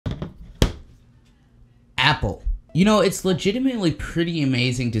Apple. You know, it's legitimately pretty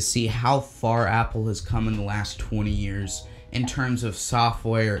amazing to see how far Apple has come in the last 20 years in terms of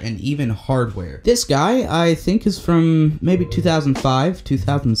software and even hardware. This guy, I think, is from maybe 2005,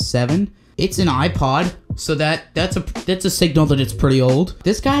 2007. It's an iPod, so that's a signal that it's pretty old.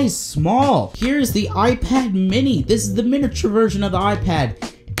 This guy is small. Here's the iPad mini. This is the miniature version of the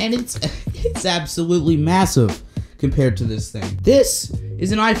iPad, and it's absolutely massive compared to this thing. This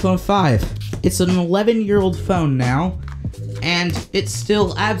is an iPhone 5. It's an 11-year-old phone now, and it's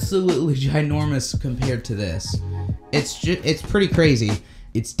still absolutely ginormous compared to this. It's pretty crazy.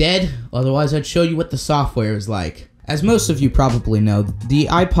 It's dead, otherwise I'd show you what the software is like. As most of you probably know, the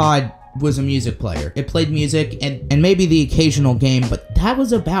iPod was a music player. It played music and maybe the occasional game, but that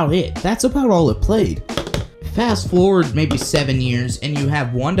was about it. That's about all it played. Fast forward maybe 7 years, and you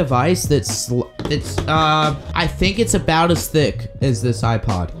have one device that's I think it's about as thick as this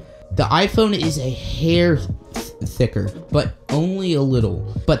iPod. The iPhone is a hair thicker, but only a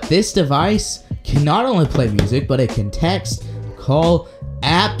little. But this device can not only play music, but it can text, call,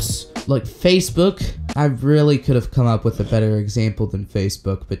 apps like Facebook. I really could have come up with a better example than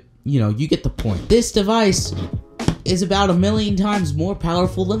Facebook, but you know, you get the point. This device is about 1,000,000 times more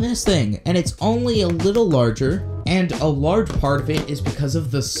powerful than this thing, and it's only a little larger, and a large part of it is because of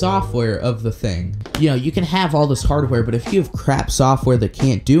the software of the thing. You know, you can have all this hardware, but if you have crap software that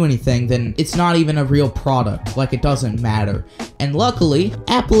can't do anything, then it's not even a real product. Like, it doesn't matter. And luckily,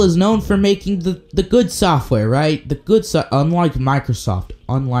 Apple is known for making the good software, right? The good unlike Microsoft.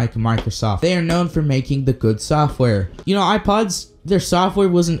 They are known for making the good software. You know, iPods, their software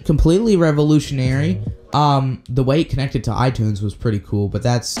wasn't completely revolutionary. The way it connected to iTunes was pretty cool, but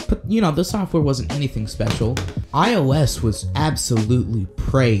you know, the software wasn't anything special. iOS was absolutely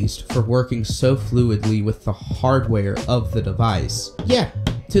praised for working so fluidly with the hardware of the device. Yeah,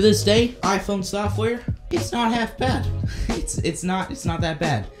 to this day, iPhone software, it's not half bad. It's not that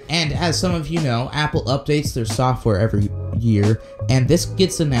bad. And as some of you know, Apple updates their software every year, and this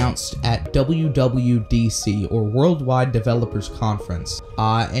gets announced at WWDC, or Worldwide Developers Conference.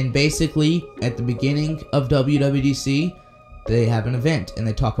 And basically, at the beginning of WWDC, they have an event, and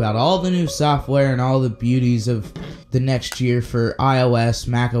they talk about all the new software and all the beauties of the next year for iOS,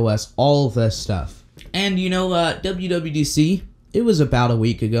 macOS, all of this stuff. And you know, WWDC, it was about a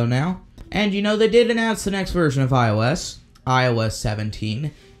week ago now. And you know, they did announce the next version of iOS, iOS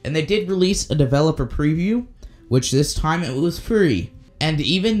 17, and they did release a developer preview, which this time it was free. And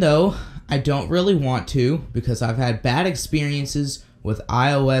even though I don't really want to, because I've had bad experiences with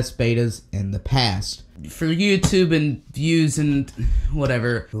iOS betas in the past. For YouTube and views and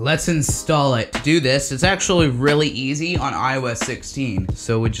whatever, let's install it. To do this, it's actually really easy on iOS 16.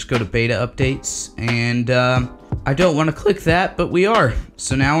 So we just go to beta updates, and I don't want to click that, but we are.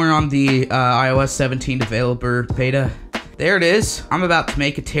 So now we're on the iOS 17 developer beta. There it is. I'm about to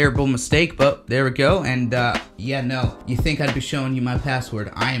make a terrible mistake, but there we go. And yeah, no, you think I'd be showing you my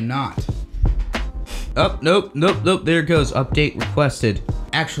password. I am not. Oh, nope. There it goes. Update requested.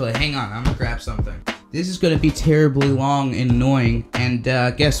 Actually, hang on. I'm gonna grab something. This is gonna be terribly long and annoying. And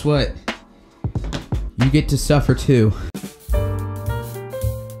guess what? You get to suffer too.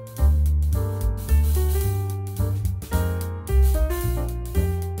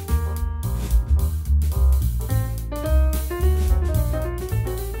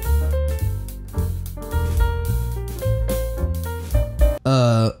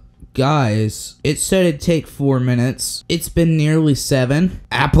 Guys, it said it'd take 4 minutes. It's been nearly 7.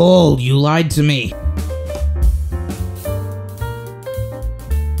 Apple, you lied to me.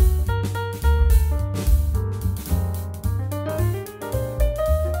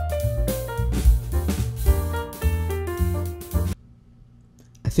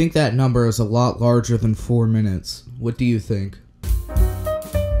 I think that number is a lot larger than 4 minutes. What do you think?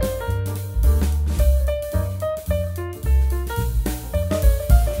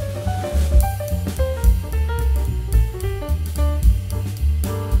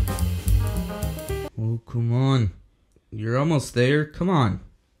 Come on. You're almost there. Come on.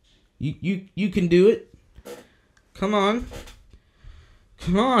 You can do it. Come on.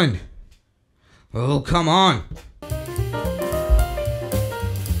 Come on. Oh, come on.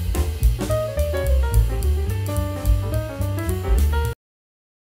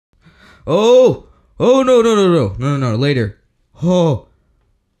 Oh. Oh, no, later. Oh.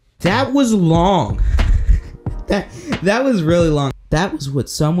 That was long. That was really long. That was what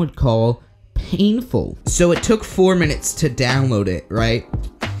some would call painful. So it took 4 minutes to download it, right?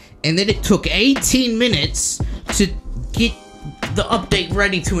 And then it took 18 minutes to get the update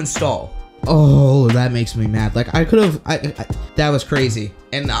ready to install. Oh, that makes me mad. Like, I could have, that was crazy.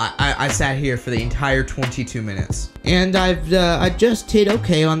 And I sat here for the entire 22 minutes. And I just hit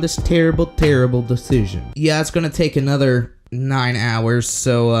okay on this terrible, terrible decision. Yeah, it's gonna take another 9 hours,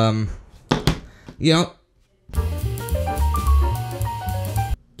 so, you know.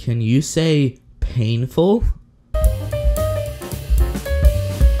 Can you say painful?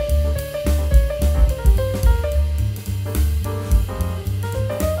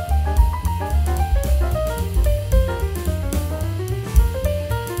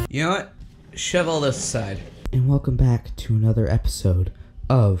 You know what? Shove all this aside. And welcome back to another episode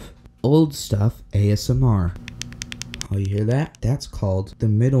of Old Stuff ASMR. Oh, you hear that? That's called the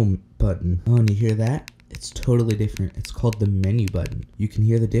middle button. Oh, and you hear that? It's totally different. It's called the menu button. You can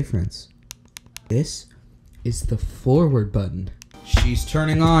hear the difference. This is the forward button. She's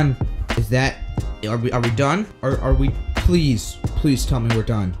turning on. Is that... Are we done? Or are we... Please tell me we're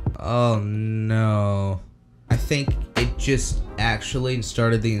done. Oh, no. I think it just actually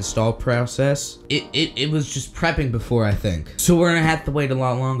started the install process. It was just prepping before, I think. So we're gonna have to wait a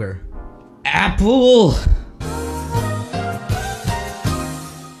lot longer. Apple!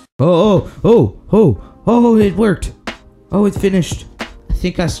 Oh, it worked. Oh, it finished. I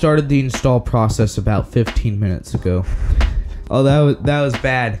think I started the install process about 15 minutes ago. Oh, that was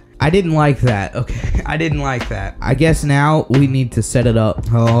bad. I didn't like that. Okay, I didn't like that. I guess now we need to set it up.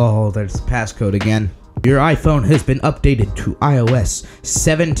 Oh, there's the passcode again. Your iPhone has been updated to iOS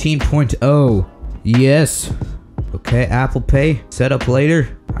 17.0. Yes. Okay, Apple Pay. Set up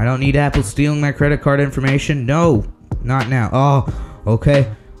later. I don't need Apple stealing my credit card information. No, not now. Oh,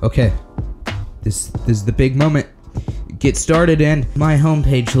 okay. Okay. This is the big moment. Get started and my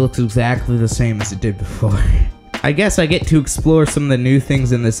homepage looks exactly the same as it did before. I guess I get to explore some of the new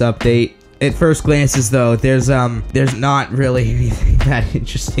things in this update. At first glances, though, there's not really anything that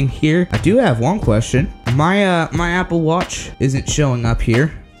interesting here. I do have one question. My Apple Watch isn't showing up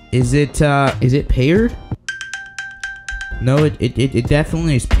here. Is it paired? No, it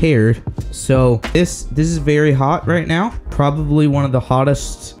definitely is paired. So this is very hot right now. Probably one of the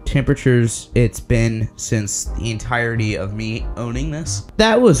hottest temperatures it's been since the entirety of me owning this.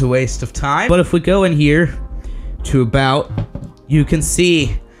 That was a waste of time. But if we go in here to about, you can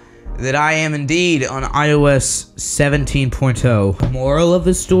see that I am indeed on iOS 17.0. Moral of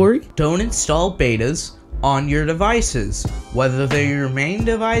the story, don't install betas on your devices, whether they're your main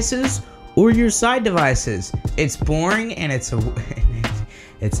devices or your side devices. It's boring and it's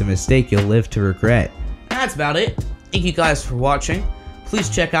a mistake you'll live to regret. That's about it. Thank you guys for watching. Please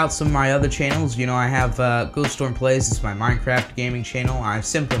check out some of my other channels. You know, I have Ghost Storm Plays, it's my Minecraft gaming channel. I have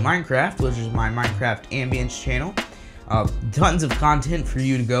Simply Minecraft, which is my Minecraft ambience channel. Tons of content for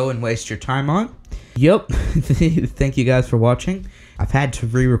you to go and waste your time on. Yep. Thank you guys for watching. I've had to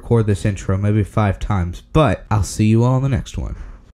re-record this intro maybe 5 times, but I'll see you all in the next one.